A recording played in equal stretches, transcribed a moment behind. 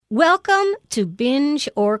Welcome to Binge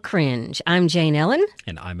or Cringe. I'm Jane Ellen.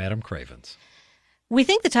 And I'm Adam Cravens. We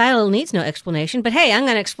think the title needs no explanation, but hey, I'm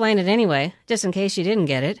going to explain it anyway, just in case you didn't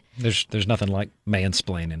get it. There's nothing like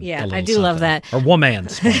mansplaining. Yeah, I do love that. Or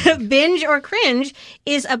womansplaining. Binge or Cringe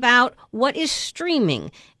is about what is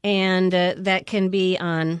streaming, and that can be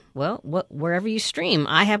on, well, wherever you stream.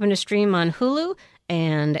 I happen to stream on Hulu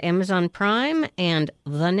and Amazon Prime and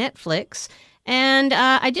the Netflix. And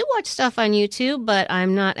I do watch stuff on YouTube, but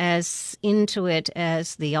I'm not as into it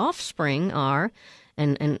as the Offspring are.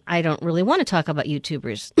 And I don't really want to talk about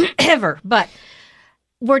YouTubers ever, but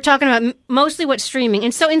we're talking about mostly what's streaming.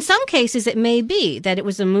 And so in some cases, it may be that it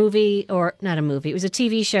was a movie, or not a movie, it was a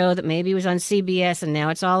TV show that maybe was on CBS and now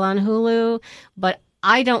it's all on Hulu. But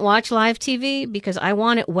I don't watch live TV because I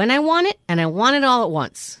want it when I want it, and I want it all at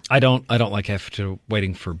once. I don't like after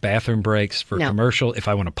waiting for bathroom breaks for commercial. If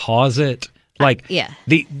I want to pause it.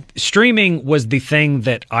 The streaming was the thing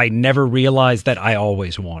that I never realized that I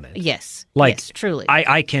always wanted. Yes. Yes, truly.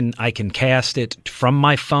 I can cast it from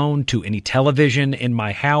my phone to any television in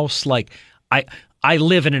my house. Like I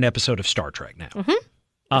live in an episode of Star Trek now.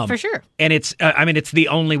 Mm-hmm. For sure. And it's the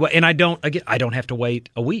only way. And I don't have to wait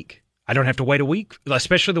a week. I don't have to wait a week,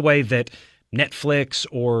 especially the way that Netflix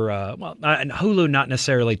or and Hulu, not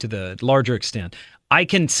necessarily to the larger extent. I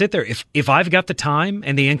can sit there if I've got the time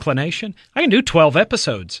and the inclination. I can do 12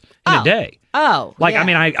 episodes in a day. Oh, yeah.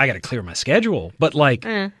 I got to clear my schedule, but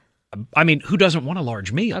who doesn't want a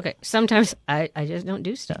large meal? Okay, sometimes I just don't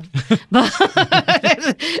do stuff, but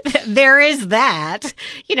there is that.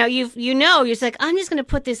 You're just like, I'm just going to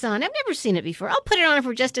put this on. I've never seen it before. I'll put it on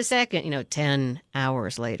for just a second. 10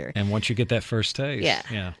 hours later, and once you get that first taste,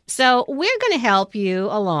 yeah. So we're going to help you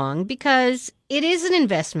along because it is an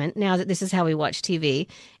investment now that this is how we watch TV,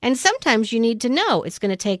 and sometimes you need to know it's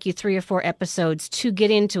going to take you 3 or 4 episodes to get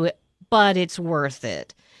into it, but it's worth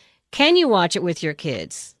it. Can you watch it with your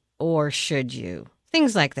kids? Or should you?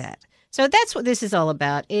 Things like that. So that's what this is all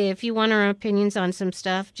about. If you want our opinions on some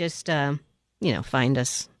stuff, just, find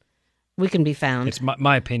us. We can be found.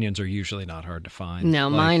 My opinions are usually not hard to find. No,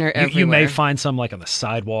 mine are everywhere. You may find some on the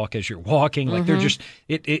sidewalk as you're walking. Like they're just,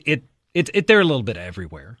 they're a little bit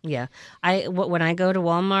everywhere. Yeah. When I go to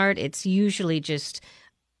Walmart, it's usually just,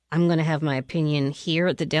 I'm going to have my opinion here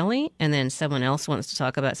at the deli, and then someone else wants to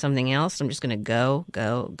talk about something else. I'm just going to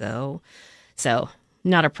go. So...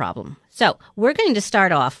 not a problem. So we're going to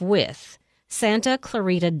start off with Santa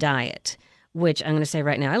Clarita Diet, which I'm going to say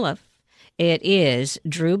right now I love. It is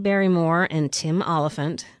Drew Barrymore and Tim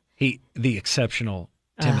Oliphant. The exceptional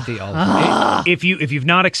Timothy Oliphant. If you've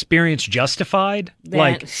not experienced Justified,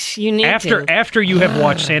 you need after you have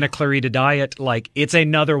watched Santa Clarita Diet, it's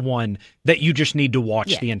another one that you just need to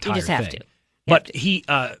watch the entire you just have thing. To. But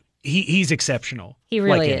he's exceptional. He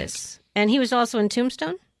really is. And he was also in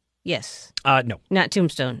Tombstone? Yes. No. Not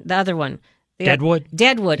Tombstone. The other one. Deadwood?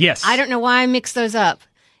 Deadwood. Yes. I don't know why I mix those up.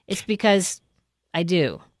 It's because I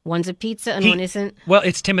do. One's a pizza and one isn't. Well,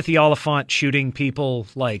 it's Timothy Oliphant shooting people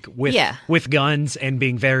with guns and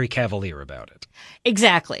being very cavalier about it.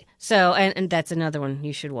 Exactly. So, and that's another one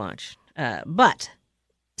you should watch. But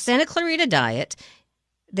Santa Clarita Diet,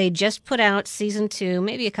 they just put out season 2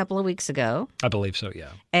 maybe a couple of weeks ago. I believe so,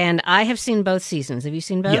 yeah. And I have seen both seasons. Have you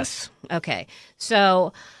seen both? Yes. Okay.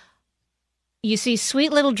 So... you see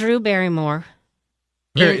sweet little Drew Barrymore.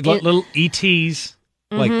 Little ETs,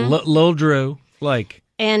 little Drew,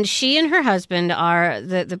 And she and her husband are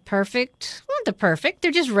the perfect, not the perfect,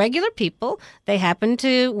 they're just regular people. They happen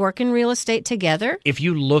to work in real estate together. If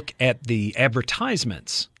you look at the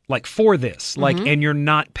advertisements, for this, and you're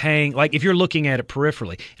not paying, if you're looking at it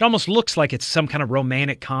peripherally, it almost looks like it's some kind of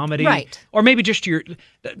romantic comedy. Right. Or maybe just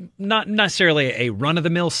not necessarily a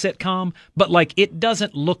run-of-the-mill sitcom, but it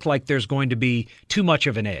doesn't look like there's going to be too much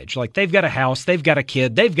of an edge. They've got a house, they've got a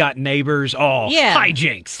kid, they've got neighbors,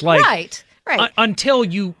 hijinks. Right. Until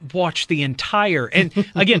you watch the entire, and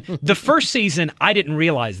again, the first season, I didn't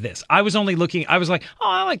realize this. I was only looking, I was like, oh,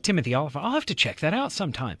 I like Timothy Oliphant. I'll have to check that out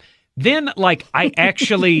sometime. Then, I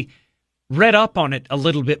actually read up on it a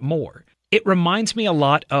little bit more. It reminds me a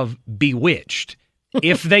lot of Bewitched.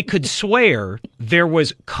 If they could swear, there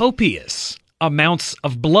was copious amounts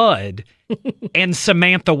of blood, and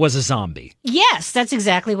Samantha was a zombie. Yes, that's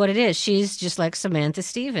exactly what it is. She's just like Samantha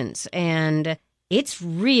Stevens, and it's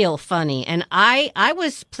real funny. And I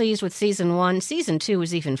was pleased with season 1. Season 2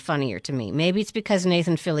 was even funnier to me. Maybe it's because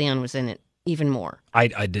Nathan Fillion was in it even more. I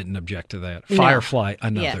didn't object to that. Firefly,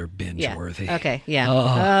 another binge-worthy. Yeah. Okay,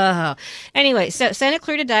 yeah. Anyway, so Santa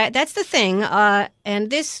Clarita Diet, that's the thing. And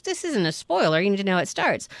this isn't a spoiler. You need to know how it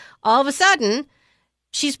starts. All of a sudden,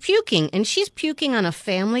 she's puking, and she's puking on a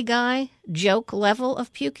Family Guy joke level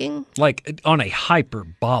of puking. Like on a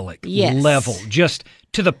hyperbolic Yes. level, just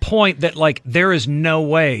to the point that like there is no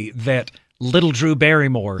way that little Drew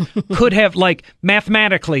Barrymore could have, like,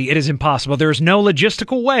 mathematically it is impossible. There is no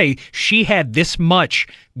logistical way she had this much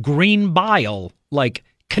green bile like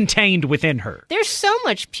contained within her. There's so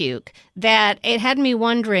much puke that it had me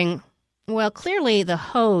wondering, well, clearly the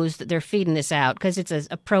hose that they're feeding this out, because it's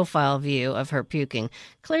a profile view of her puking,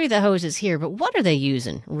 clearly the hose is here, but what are they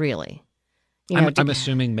using, really? I'm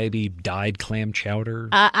assuming maybe dyed clam chowder.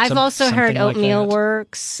 I've also heard something like oatmeal that.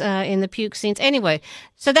 works in the puke scenes. Anyway,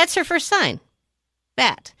 so that's her first sign.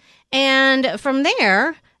 That. And from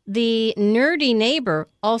there, the nerdy neighbor,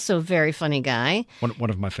 also very funny guy. One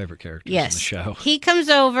of my favorite characters Yes. in the show. He comes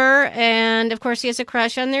over, and of course, he has a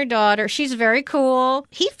crush on their daughter. She's very cool.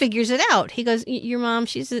 He figures it out. He goes, "Your mom,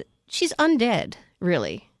 she's undead,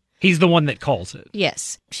 really." He's the one that calls it.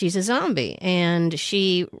 Yes, she's a zombie, and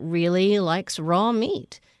she really likes raw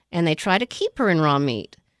meat. And they try to keep her in raw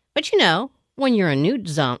meat. But when you're a nude,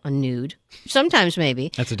 sometimes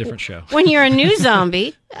maybe. That's a different show. When you're a new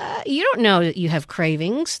zombie, you don't know that you have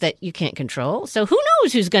cravings that you can't control. So who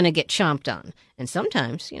knows who's going to get chomped on? And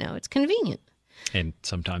sometimes, it's convenient. And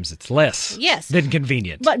sometimes it's less Yes. than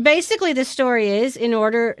convenient. But basically, the story is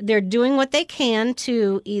they're doing what they can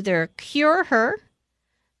to either cure her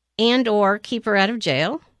and or keep her out of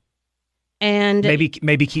jail. And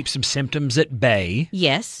maybe keep some symptoms at bay.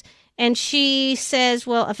 yes. And she says,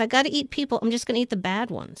 well, if I got to eat people, I'm just going to eat the bad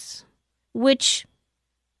ones, which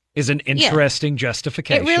Is an interesting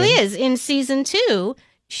justification. it really is. In season 2,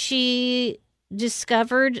 she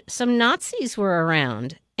discovered some Nazis were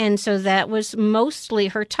around. And so that was mostly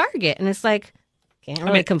her target. And it's like, can't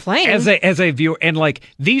really complain. As a viewer, and like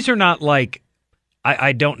these are not like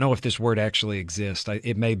I don't know if this word actually exists.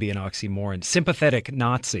 It may be an oxymoron. Sympathetic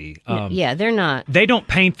Nazi. Yeah, they're not. They don't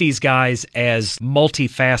paint these guys as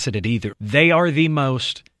multifaceted either. They are the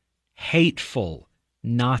most hateful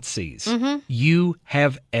Nazis you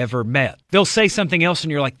have ever met. They'll say something else,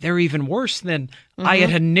 and you're like, they're even worse than I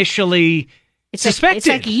had initially suspected. It's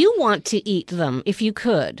like you want to eat them if you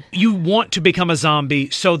could. You want to become a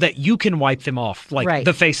zombie so that you can wipe them off like Right.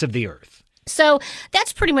 the face of the earth. So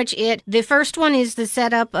that's pretty much it. The first one is the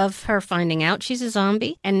setup of her finding out she's a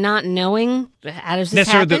zombie and not knowing how does this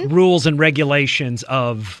Necessarily happen. the rules and regulations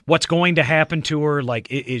of what's going to happen to her.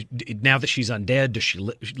 Like now that she's undead, does she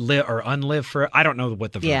live or unlive for? I don't know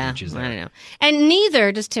what the verbiage is there. I don't know. And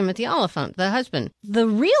neither does Timothy Oliphant, the husband. The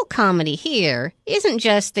real comedy here isn't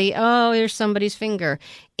just here's somebody's finger.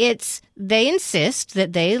 It's they insist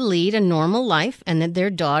that they lead a normal life and that their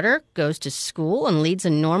daughter goes to school and leads a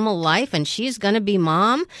normal life and she's going to be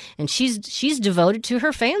mom and she's devoted to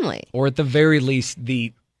her family. Or at the very least,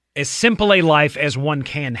 as simple a life as one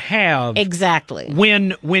can have. Exactly.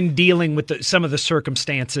 When dealing with some of the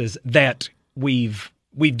circumstances that we've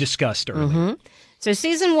discussed earlier. So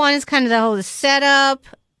season 1 is kind of the whole setup,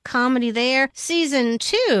 comedy there. Season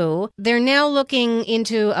 2, they're now looking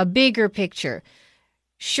into a bigger picture.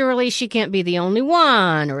 Surely she can't be the only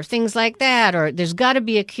one, or things like that, or there's got to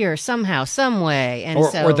be a cure somehow, some way. And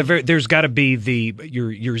there's got to be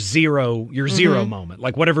your zero moment,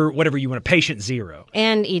 like whatever you want, a patient zero.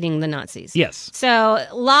 and eating the Nazis. Yes. So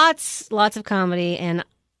lots of comedy, and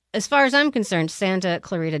as far as I'm concerned, Santa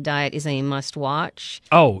Clarita Diet is a must-watch.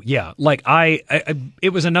 Oh yeah, like I it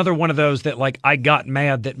was another one of those that like I got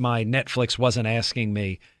mad that my Netflix wasn't asking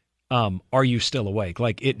me, are you still awake?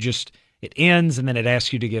 Like it ends and then it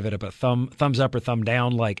asks you to give it a thumbs up or thumb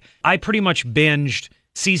down. Like I pretty much binged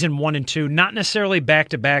season 1 and 2, not necessarily back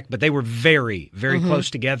to back, but they were very, very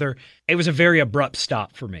close together. It was a very abrupt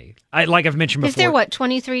stop for me. Like I've mentioned before. Because they're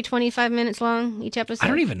 23, 25 minutes long each episode? I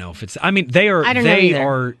don't even know if it's. I mean, they are. I don't know they either.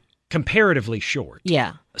 are comparatively short.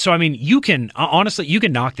 Yeah. So I mean, you can honestly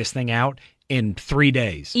knock this thing out in 3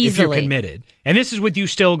 days if Easily. you're committed. And this is with you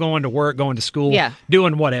still going to work, going to school, Yeah.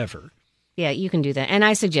 doing whatever. Yeah, you can do that. And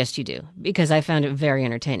I suggest you do because I found it very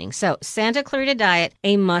entertaining. So, Santa Clarita Diet,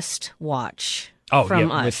 a must watch from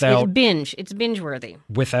yeah, us. It's binge worthy.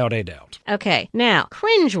 Without a doubt. Okay, now,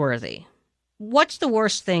 cringe worthy. What's the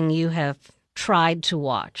worst thing you have tried to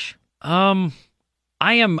watch? I'm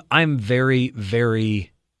very,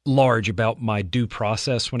 very large about my due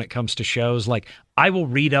process when it comes to shows. Like I will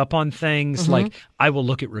read up on things, like I will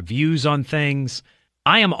look at reviews on things.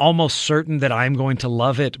 I am almost certain that I'm going to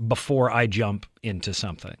love it before I jump into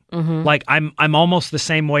something. Like I'm almost the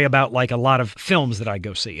same way about like a lot of films that I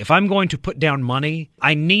go see. If I'm going to put down money,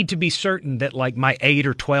 I need to be certain that like my 8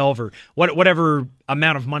 or 12 or whatever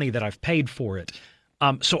amount of money that I've paid for it.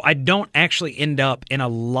 So I don't actually end up in a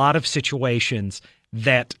lot of situations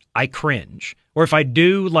that I cringe. Or if I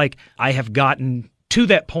do, like, I have gotten to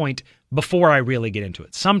that point before I really get into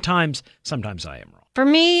it. Sometimes I am wrong. For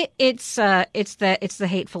me, it's the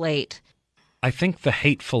Hateful Eight. I think The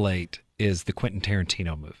Hateful Eight is the Quentin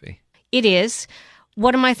Tarantino movie. It is.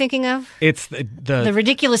 What am I thinking of? It's The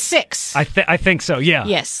Ridiculous Six. I think so. Yeah.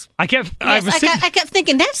 Yes. I kept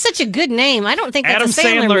thinking that's such a good name. I don't think Adam that's a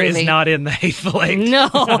Sandler Sandler movie. is not in The Hateful Eight. No.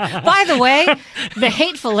 By the way, The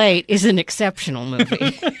Hateful Eight is an exceptional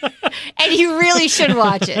movie, and you really should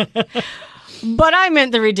watch it. But I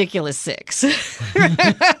meant The Ridiculous Six.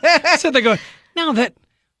 So they're going, no,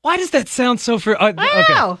 why does that sound so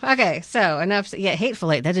Okay, so enough. Yeah,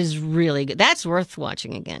 Hateful Eight, that is really good. That's worth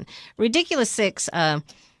watching again. Ridiculous Six,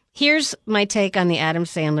 here's my take on the Adam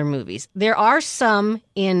Sandler movies. There are some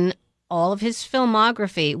in all of his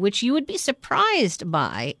filmography which you would be surprised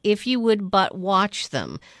by if you would but watch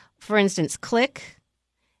them. For instance, Click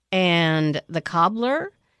and The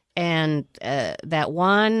Cobbler. And that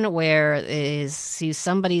one where he's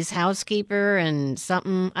somebody's housekeeper and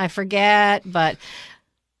something, I forget, but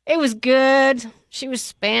it was good. She was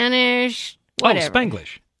Spanish. Whatever. Oh,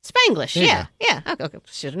 Spanglish. Spanglish, yeah. Okay.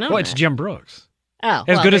 Should have known Well, that. it's Jim Brooks. Oh,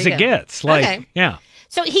 As good as there it you go. gets. Like, Okay. yeah.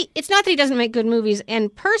 So it's not that he doesn't make good movies.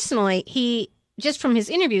 And personally, just from his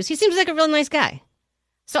interviews, he seems like a really nice guy.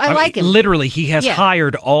 So I like him. Literally, he has Yeah.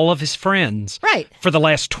 hired all of his friends Right. for the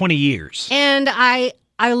last 20 years. And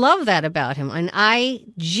I love that about him. And I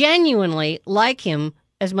genuinely like him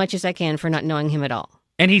as much as I can for not knowing him at all.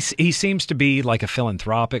 And he seems to be like a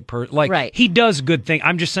philanthropic person. Like, Right. he does good things.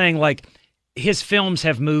 I'm just saying, like, his films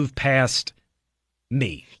have moved past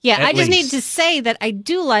me. Yeah, at I just least. need to say that I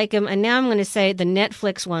do like him, and now I'm going to say the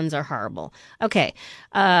Netflix ones are horrible. Okay,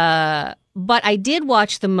 but I did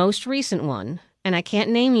watch the most recent one, and I can't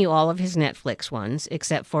name you all of his Netflix ones,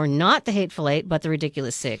 except for not The Hateful Eight, but The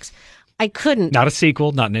Ridiculous Six. I couldn't. Not a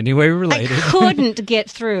sequel, not in any way related. I couldn't get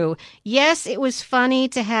through. Yes, it was funny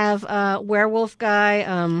to have werewolf guy.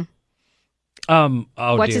 Oh,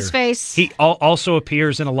 What's dear. his face? He also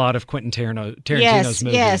appears in a lot of Quentin Tarantino's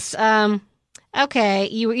movies. Yes. Okay,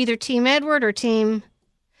 you were either Team Edward or Team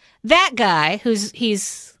that guy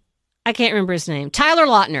he's I can't remember his name. Tyler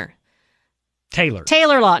Lautner. Taylor.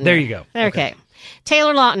 Lautner. There you go. Okay.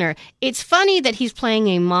 Taylor Lautner. It's funny that he's playing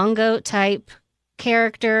a Mongo type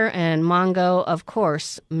character, and Mongo, of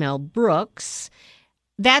course, Mel Brooks.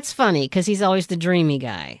 That's funny because he's always the dreamy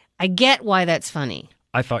guy. I get why that's funny.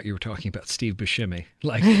 I thought you were talking about Steve Buscemi.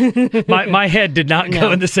 Like, my head did not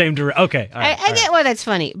go in the same direction. Okay. All right, I get why that's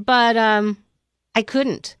funny, but I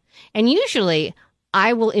couldn't. And usually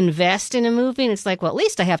I will invest in a movie, and it's like, well, at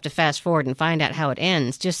least I have to fast forward and find out how it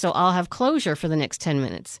ends, just so I'll have closure for the next 10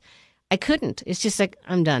 minutes. I couldn't. It's just like,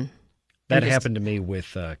 I'm done. That happened to me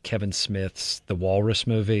with Kevin Smith's The Walrus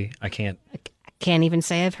movie. I can't even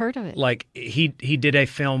say I've heard of it. Like, he did a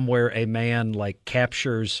film where a man, like,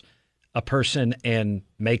 captures a person and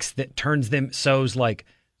sews like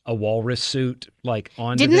a walrus suit like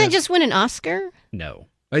onto Didn't them. that just win an Oscar? No.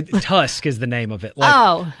 Tusk is the name of it. Like,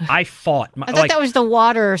 Oh. I fought. I thought that was The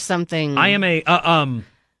Water or something. I am a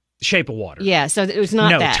Shape of Water. Yeah, so it was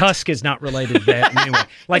not no, that. Tusk is not related to that in any way.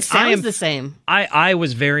 Like, it sounds the same. I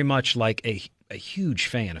was very much like a huge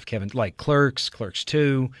fan of Kevin, like Clerks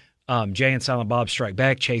 2, Jay and Silent Bob Strike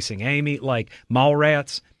Back, Chasing Amy, like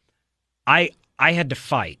Mallrats. I had to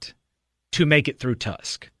fight to make it through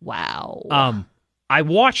Tusk. Wow. I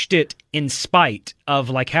watched it in spite of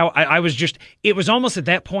like how I was just, it was almost at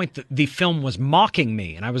that point that the film was mocking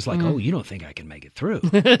me. And I was like, oh, you don't think I can make it through?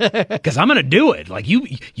 Because I'm going to do it. Like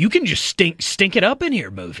you can just stink it up in here,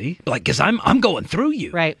 movie. Like, because I'm going through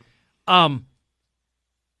you. Right.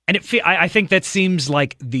 And I think that seems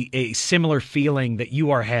like a similar feeling that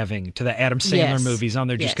you are having to the Adam Sandler movies on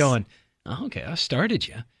there, just going, oh, okay, I started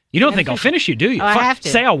you. You don't think I'll finish you, do you? Oh, I have to.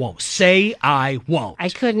 Say I won't. Say I won't. I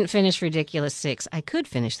couldn't finish Ridiculous Six. I could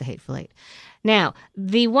finish The Hateful Eight. Now,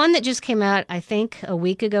 the one that just came out, I think, a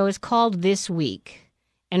week ago is called This Week.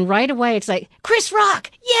 And right away, it's like, Chris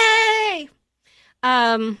Rock! Yay!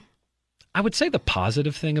 I would say the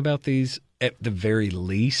positive thing about these, at the very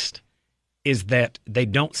least, is that they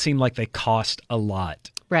don't seem like they cost a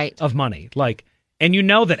lot of money. Like, and you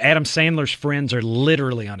know that Adam Sandler's friends are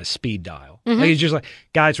literally on a speed dial. Mm-hmm. Like, he's just like,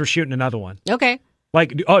 guys, we're shooting another one. Okay.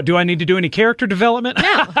 Like, do I need to do any character development?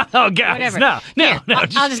 No. Oh, guys, Whatever. no. Here,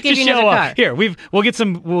 I'll just give you another show up. car. Here, we'll get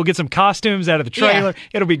some costumes out of the trailer. Yeah.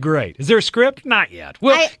 It'll be great. Is there a script? Not yet.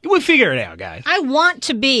 We'll figure it out, guys. I want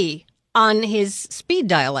to be on his speed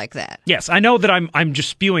dial like that. Yes, I know that I'm just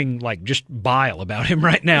spewing like just bile about him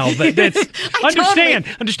right now, but that's understand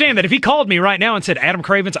that if he called me right now and said, Adam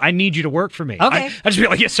Cravens, I need you to work for me. Okay. I'd just be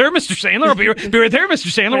like, yes, sir, Mr. Sandler. I'll be right there, Mr.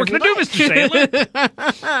 Sandler. What can I do,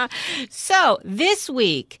 Mr. Sandler? So this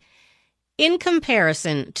week, in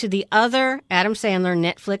comparison to the other Adam Sandler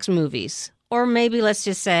Netflix movies, or maybe let's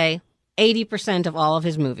just say 80% of all of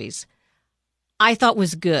his movies, I thought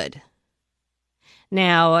was good.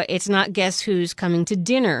 Now, it's not Guess Who's Coming to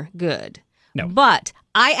Dinner good. No. But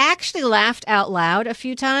I actually laughed out loud a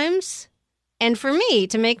few times. And for me,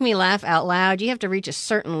 to make me laugh out loud, you have to reach a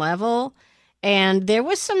certain level. And there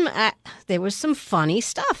was some funny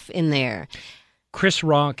stuff in there. Chris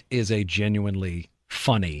Rock is a genuinely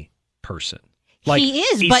funny person. He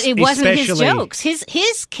is, but it wasn't his jokes.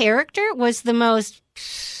 His character was the most...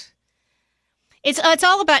 It's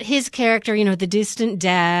all about his character, the distant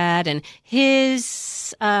dad, and his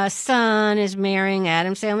son is marrying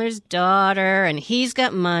Adam Sandler's daughter, and he's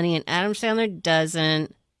got money, and Adam Sandler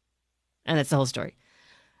doesn't. And that's the whole story.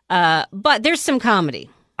 But there's some comedy.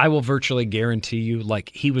 I will virtually guarantee you,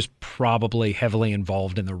 he was probably heavily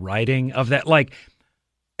involved in the writing of that.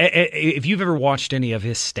 If you've ever watched any of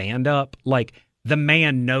his stand-up, the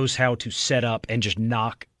man knows how to set up and just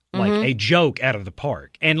knock a joke out of the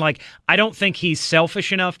park. And I don't think he's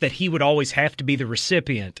selfish enough that he would always have to be the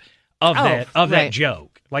recipient of that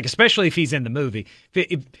joke. Especially if he's in the movie.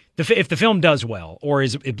 If the film does well, or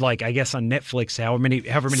is it I guess on Netflix, however many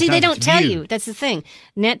times See, they don't it's tell viewed. you. That's the thing.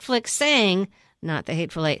 Netflix saying, not The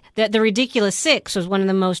Hateful Eight, that The Ridiculous Six was one of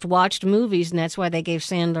the most watched movies, and that's why they gave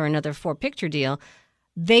Sandler another 4-picture deal.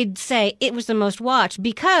 They'd say it was the most watched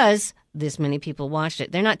because this many people watched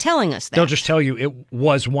it. They're not telling us that. They'll just tell you it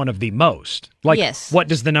was one of the most. Yes. What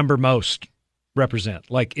does the number most represent?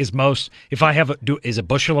 Is most, if I have is a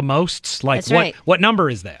bushel of mosts? That's right. What number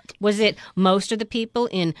is that? Was it most of the people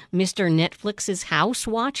in Mr. Netflix's house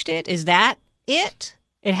watched it? Is that it?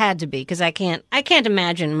 It had to be, because I can't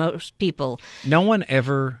imagine most people. No one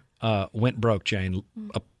ever went broke, Jane,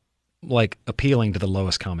 appealing to the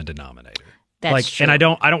lowest common denominator. That's true. And I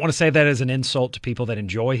don't want to say that as an insult to people that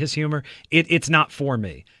enjoy his humor. It's not for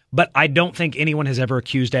me. But I don't think anyone has ever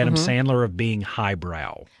accused Adam Sandler of being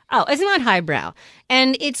highbrow. Oh, it's not highbrow.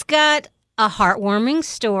 And it's got a heartwarming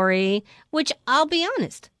story, which I'll be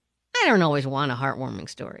honest, I don't always want a heartwarming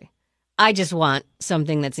story. I just want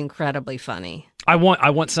something that's incredibly funny. I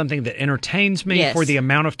want something that entertains me Yes. for the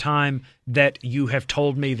amount of time that you have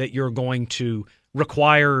told me that you're going to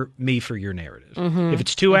require me for your narrative. If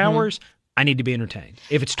it's 2 hours, I need to be entertained.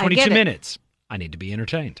 If it's 22 minutes, I need to be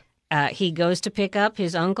entertained. He goes to pick up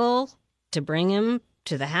his uncle to bring him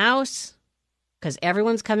to the house because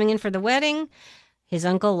everyone's coming in for the wedding. His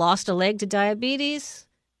uncle lost a leg to diabetes,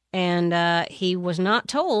 and he was not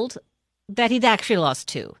told that he'd actually lost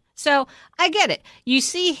 2. So I get it. You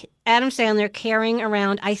see Adam Sandler carrying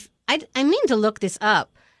around. I mean to look this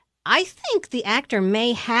up. I think the actor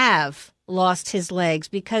may have lost his legs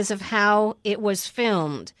because of how it was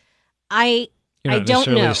filmed. You're not I don't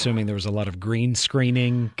necessarily know. assuming there was a lot of green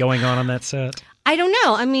screening going on that set? I don't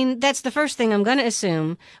know. I mean, that's the first thing I'm going to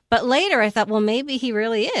assume. But later I thought, well, maybe he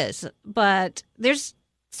really is. But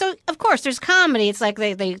of course, there's comedy. It's like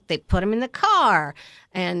they put him in the car.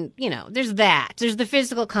 And, there's that. There's the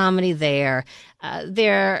physical comedy there. I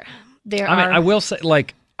will say,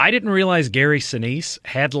 I didn't realize Gary Sinise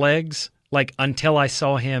had legs, until I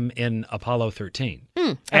saw him in Apollo 13.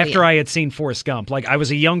 After I had seen Forrest Gump. I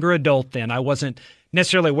was a younger adult then. I wasn't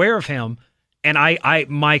necessarily aware of him. And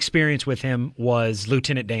my experience with him was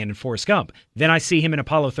Lieutenant Dan in Forrest Gump. Then I see him in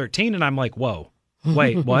Apollo 13, and I'm like, whoa,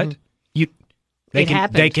 wait, what? They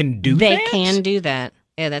can do that? They can do that.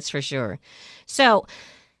 Yeah, that's for sure. So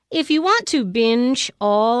if you want to binge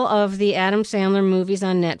all of the Adam Sandler movies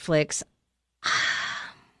on Netflix,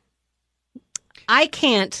 I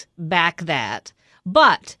can't back that.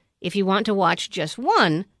 But if you want to watch just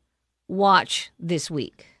one, watch this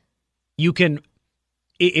week. You can,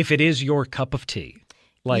 if it is your cup of tea,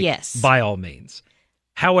 yes, by all means.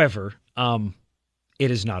 However,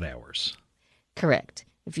 it is not ours. Correct.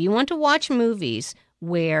 If you want to watch movies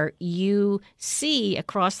where you see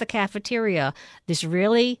across the cafeteria this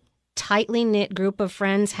really tightly knit group of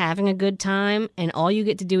friends having a good time, and all you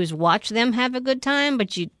get to do is watch them have a good time,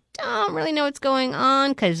 but you don't really know what's going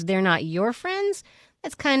on because they're not your friends,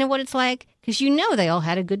 that's kind of what it's like, because they all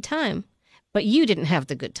had a good time. But you didn't have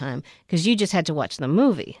the good time because you just had to watch the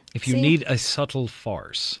movie. If you need a subtle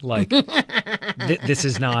farce, this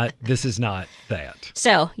is not that.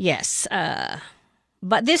 So, yes.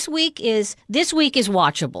 But this week is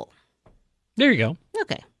watchable. There you go.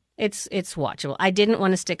 Okay. It's watchable. I didn't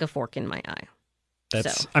want to stick a fork in my eye.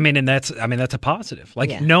 That's So. that's a positive. Like,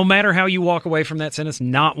 Yeah. no matter how you walk away from that sentence,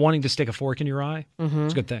 not wanting to stick a fork in your eye,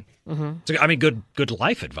 it's a good thing. It's good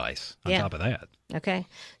life advice on Yeah. top of that. Okay.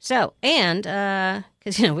 So, and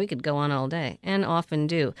because we could go on all day, and often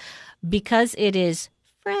do, because it is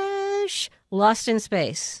fresh. Lost in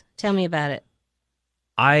Space. Tell me about it.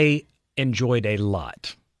 I enjoyed a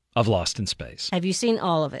lot of Lost in Space. Have you seen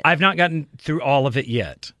all of it? I've not gotten through all of it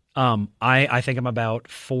yet. I think I'm about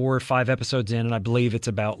 4 or 5 episodes in, and I believe it's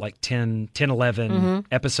about like 10, 11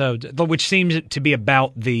 episodes, which seems to be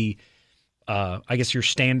about the, I guess, your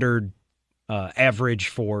standard average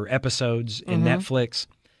for episodes in Netflix.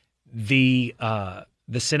 The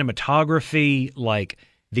cinematography, like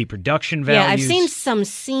the production values. Yeah, I've seen some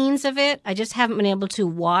scenes of it. I just haven't been able to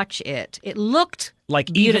watch it. It looked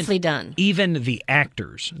like beautifully done. Even the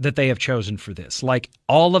actors that they have chosen for this, like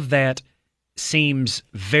all of that seems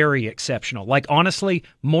very exceptional. Like, honestly,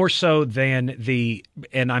 more so than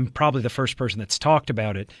and I'm probably the first person that's talked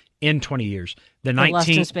about it in 20 years. The Lost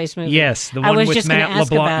in Space movie. Yes, the I one was with just gonna Matt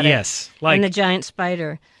ask LeBlanc. about it. Yes, like And the giant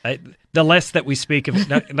spider. the less that we speak of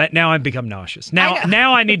it, now I've become nauseous. Now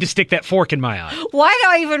I need to stick that fork in my eye. Why do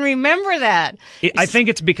I even remember that? I think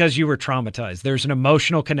it's because you were traumatized. There's an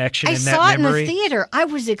emotional connection I in saw that it memory. in the theater. I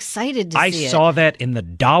was excited to I see it. saw that in the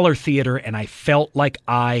Dollar Theater, and I felt like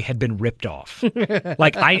I had been ripped off.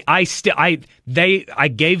 Like I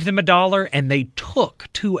gave them $1, and they took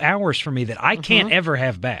 2 hours from me that I can't ever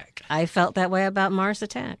have back. I felt that way about Mars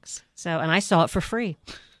Attacks. And I saw it for free.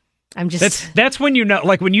 I'm just That's when you know,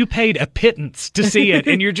 like when you paid a pittance to see it,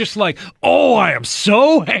 and you're just like, oh, I am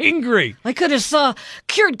so angry. I could have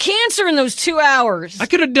cured cancer in those 2 hours. I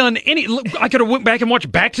could have done I could have went back and watched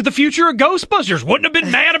Back to the Future or Ghostbusters. Wouldn't have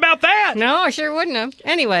been mad about that. No, I sure wouldn't have.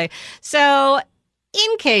 Anyway, so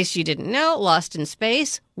in case you didn't know, Lost in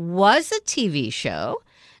Space was a TV show.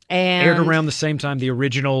 And Aired around the same time the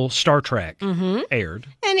original Star Trek aired.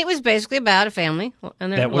 And it was basically about a family,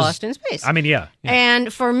 and they're lost in space. I mean, yeah.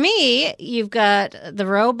 And for me, you've got the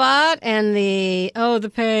robot and the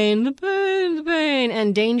pain,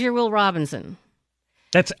 and Danger Will Robinson.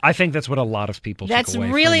 I think that's what a lot of people That's took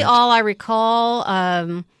away really from it. all I recall.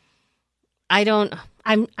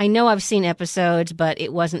 I know I've seen episodes, but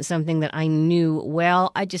it wasn't something that I knew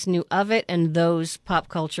well. I just knew of it and those pop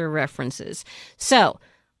culture references. So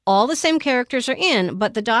all the same characters are in,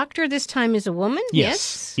 but the doctor this time is a woman?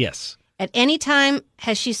 Yes. Yes. At any time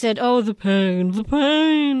has she said, "Oh, the pain, the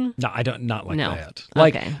pain"? No, I don't. Not like No. that.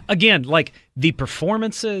 Like, Okay. again, like the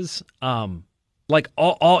performances, like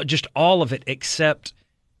all of it except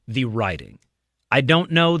the writing. I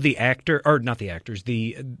don't know the actor, or not the actors,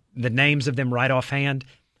 the names of them right offhand.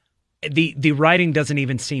 The writing doesn't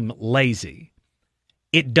even seem lazy.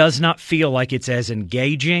 It does not feel like it's as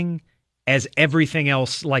engaging as everything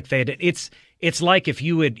else. Like it's like if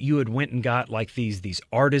you had went and got like these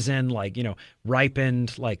artisan, like,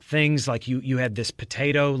 ripened like things, like you had this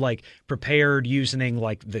potato like prepared using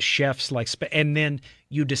like the chef's like and then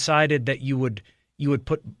you decided that you would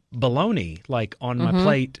put bologna like on my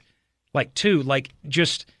plate, like too, like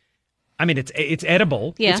just, I mean, it's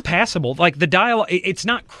edible, Yeah. it's passable, like the dialogue, it's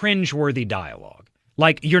not cringeworthy dialogue,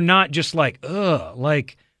 like you're not just like, ugh,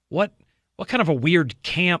 like what kind of a weird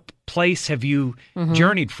camp place have you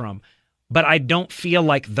journeyed from? But I don't feel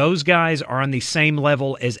like those guys are on the same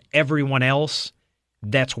level as everyone else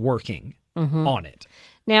that's working on it.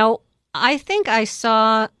 Now, I think I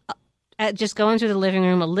saw, just going through the living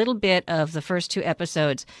room, a little bit of the first 2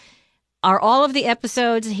 episodes. Are all of the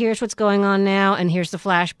episodes, here's what's going on now, and here's the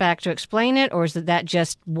flashback to explain it, or is that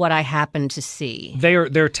just what I happened to see?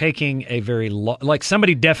 They're taking a very, like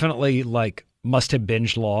somebody definitely like must have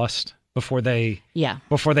binged Lost before they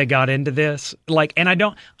got into this, like, and I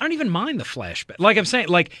don't even mind the flashback. Like I'm saying,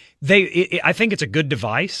 like I think it's a good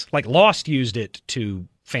device. Like Lost used it to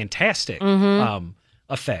fantastic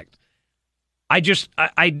effect.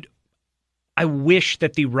 I wish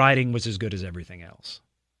that the writing was as good as everything else,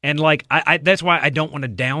 and like I that's why I don't want to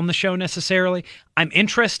down the show necessarily. I'm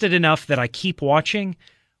interested enough that I keep watching,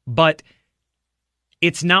 but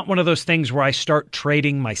it's not one of those things where I start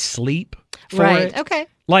trading my sleep for it. Okay.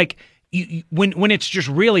 Like when it's just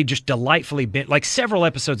really just delightfully like several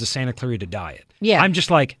episodes of Santa Clarita Diet. Yeah. I'm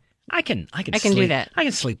just like, I can sleep. do that. I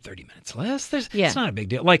can sleep 30 minutes less. It's not a big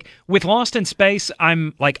deal. Like with Lost in Space,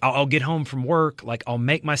 I'm like, I'll get home from work, like I'll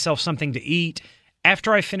make myself something to eat.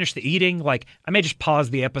 After I finish the eating, like I may just pause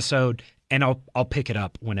the episode and I'll pick it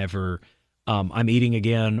up whenever I'm eating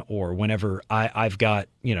again, or whenever I've got,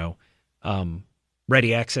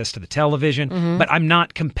 ready access to the television, but I'm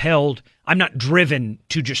not compelled. I'm not driven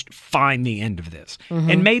to just find the end of this.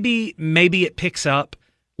 And maybe it picks up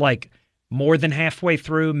like more than halfway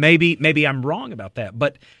through. Maybe I'm wrong about that,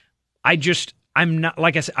 but I'm not,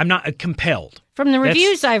 like I said, I'm not compelled. From the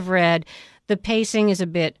reviews I've read, the pacing is a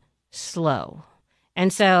bit slow.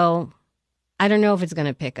 And so I don't know if it's going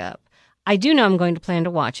to pick up. I do know I'm going to plan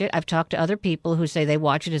to watch it. I've talked to other people who say they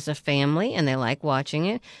watch it as a family and they like watching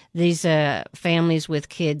it. These families with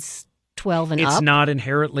kids 12 and up. It's not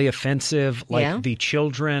inherently offensive. Like the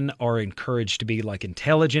children are encouraged to be like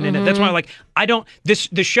intelligent in it. That's why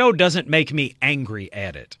the show doesn't make me angry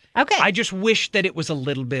at it. Okay. I just wish that it was a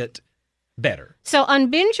little bit better. So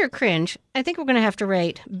on Binge or Cringe, I think we're going to have to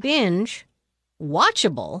rate Binge,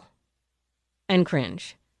 watchable, and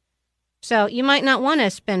Cringe. So you might not want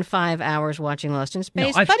to spend 5 hours watching Lost in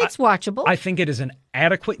Space, but it's watchable. I think it is an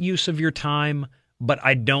adequate use of your time, but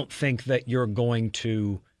I don't think that you're going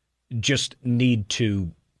to just need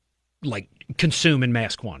to like consume in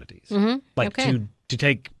mass quantities. Like to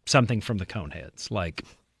take something from the Coneheads. Like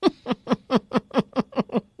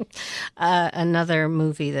another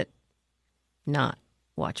movie that not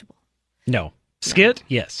watchable. No. Skit?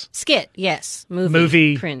 Yes. Skit, yes.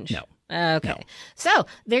 Movie Cringe. No. Okay. No. So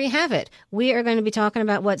there you have it. We are going to be talking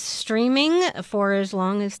about what's streaming for as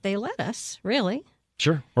long as they let us, really.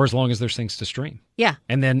 Sure. Or as long as there's things to stream. Yeah.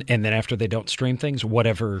 And then after they don't stream things,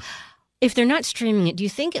 whatever. If they're not streaming it, do you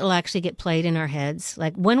think it'll actually get played in our heads?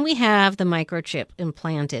 Like when we have the microchip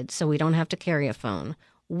implanted so we don't have to carry a phone,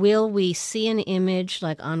 will we see an image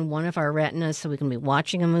like on one of our retinas so we can be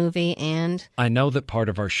watching a movie and... I know that part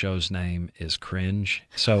of our show's name is Cringe,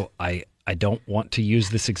 so I don't want to use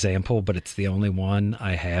this example, but it's the only one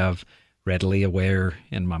I have readily aware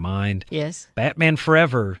in my mind. Yes. Batman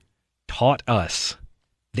Forever taught us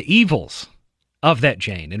the evils of that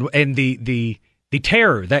Jane and the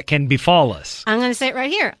terror that can befall us. I'm going to say it right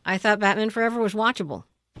here. I thought Batman Forever was watchable.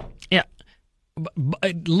 Yeah.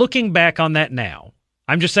 Looking back on that now,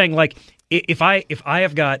 I'm just saying, like, if I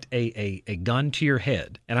have got a gun to your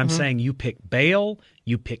head and I'm saying you pick Bale,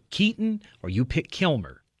 you pick Keaton, or you pick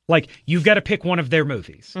Kilmer, like you've got to pick one of their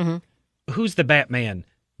movies. Who's the Batman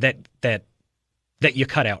that you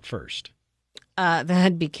cut out first?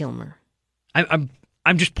 That'd be Kilmer. I'm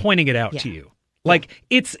just pointing it out to you. Like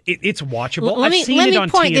it's watchable. Let I've seen it on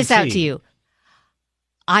TNT. Let me point this out to you.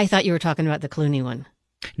 I thought you were talking about the Clooney one.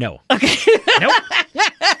 No. Okay. Nope.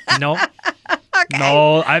 No. Okay.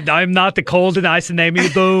 No, I'm not the cold and ice and they me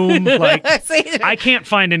boom. Like I can't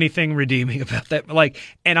find anything redeeming about that. Like,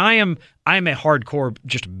 and I'm a hardcore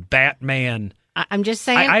just Batman. I'm just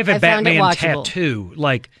saying. I have a Batman tattoo.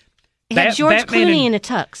 Like, it had George Batman Clooney in a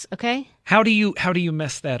tux. Okay. How do you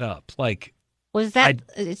mess that up? Like, was that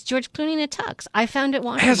it's George Clooney in a tux? I found it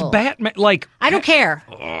watchable. As Batman, like I don't care.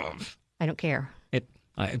 I don't care.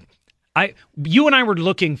 You and I were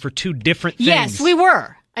looking for two different things. Yes, we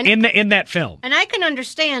were. And, in that film. And I can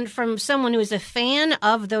understand from someone who is a fan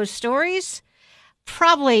of those stories,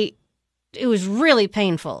 probably it was really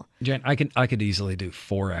painful. Jen, I could easily do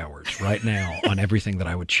 4 hours right now on everything that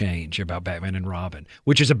I would change about Batman and Robin,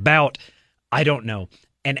 which is about, I don't know,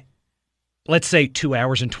 let's say 2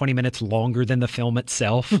 hours and 20 minutes longer than the film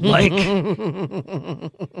itself. Like, and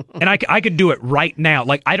I could do it right now.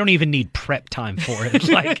 Like, I don't even need prep time for it.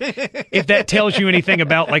 Like, if that tells you anything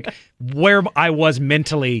about like where I was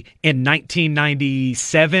mentally in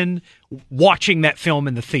 1997 watching that film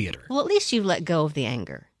in the theater. Well, at least you let go of the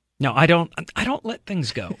anger. No, I don't let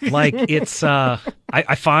things go. Like it's, I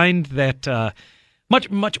find that,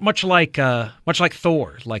 Much like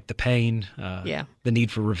Thor, like the pain, the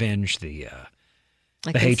need for revenge, the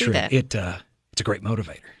hatred. It's a great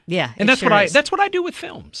motivator. Yeah, and that's what I do with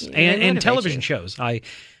films and television shows. I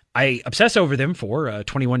obsess over them for a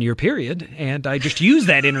 21-year period, and I just use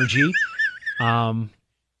that energy in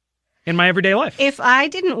my everyday life. If I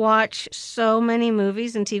didn't watch so many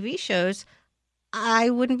movies and TV shows, I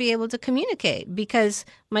wouldn't be able to communicate because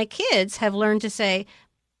my kids have learned to say,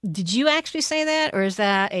 did you actually say that, or is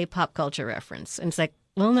that a pop culture reference? And it's like,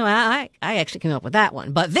 well, no, I actually came up with that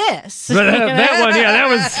one, but this that one,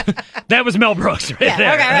 yeah, that was Mel Brooks right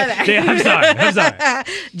there. Okay, right there. Yeah, I'm sorry.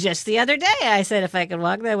 Just the other day, I said if I could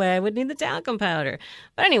walk that way, I would need the talcum powder.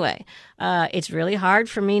 But anyway, it's really hard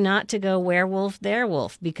for me not to go werewolf,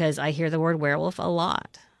 werewolf, because I hear the word werewolf a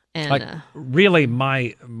lot. And like, really,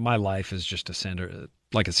 my life is just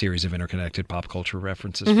like a series of interconnected pop culture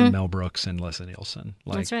references from Mel Brooks and Leslie Nielsen.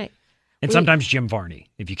 Like, that's right. And sometimes Jim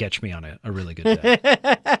Varney, if you catch me on a really good day.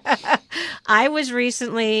 I was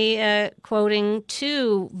recently quoting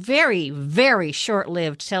two very, very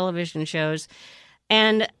short-lived television shows,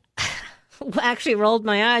 and actually rolled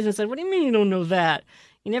my eyes and said, "What do you mean you don't know that?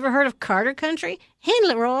 You never heard of Carter Country?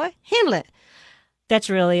 Handle it, Roy. Handle it." That's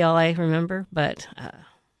really all I remember. But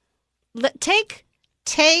take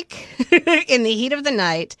in the heat of the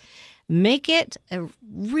night, make it a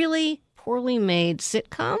really poorly made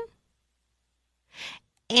sitcom,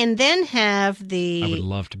 and then have the. I would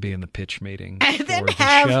love to be in the pitch meeting And for then the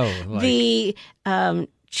have show. the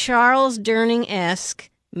Charles Durning-esque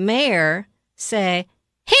mayor say,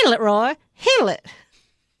 "Handle it, Roy. Handle it."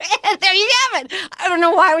 And there you have it. I don't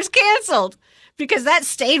know why it was canceled, because that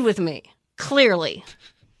stayed with me, clearly.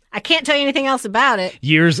 I can't tell you anything else about it.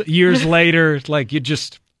 Years later, like you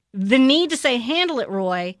just. The need to say, "Handle it,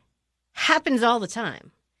 Roy," happens all the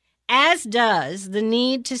time, as does the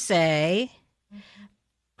need to say,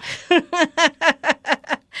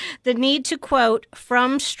 the need to quote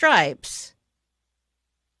from Stripes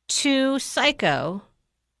to Psycho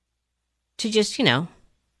to just,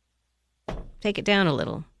 take it down a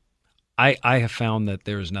little. I have found that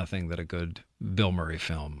there is nothing that a good Bill Murray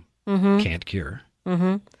film can't cure.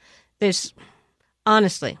 Mm-hmm. There's,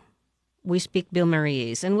 honestly, we speak Bill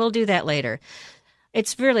Murrayese, and we'll do that later.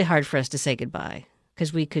 It's really hard for us to say goodbye,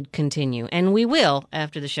 because we could continue, and we will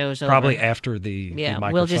after the show's over. Probably after the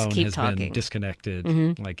microphone we'll just keep has talking. been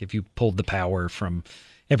disconnected. Like if you pulled the power from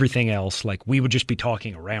everything else, like we would just be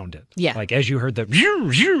talking around it. Yeah. Like as you heard the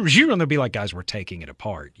and they'll be like, "Guys, we're taking it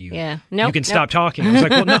apart. You can stop talking." I was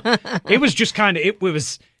like, "Well, no." It was just kind of it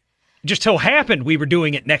was just so happened we were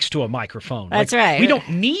doing it next to a microphone. That's like, right. We don't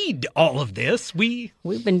need all of this. We've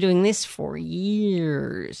been doing this for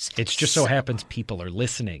years. It's just so happens people are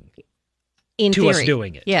listening in to theory. us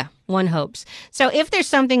doing it. Yeah, one hopes. So if there's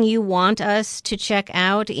something you want us to check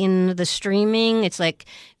out in the streaming, it's like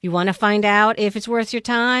if you want to find out if it's worth your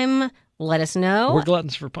time, let us know. We're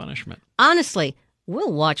gluttons for punishment. Honestly,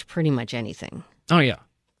 we'll watch pretty much anything. Oh yeah.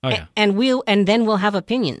 Oh yeah. And then we'll have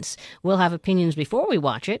opinions. We'll have opinions before we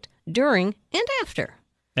watch it, during, and after.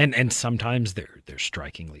 And sometimes they're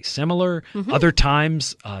strikingly similar. Other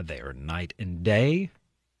times they are night and day.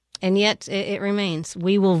 And yet it remains.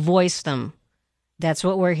 We will voice them. That's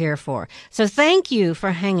what we're here for. So thank you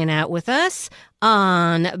for hanging out with us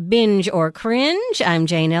on Binge or Cringe. I'm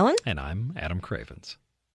Jane Ellen. And I'm Adam Cravens.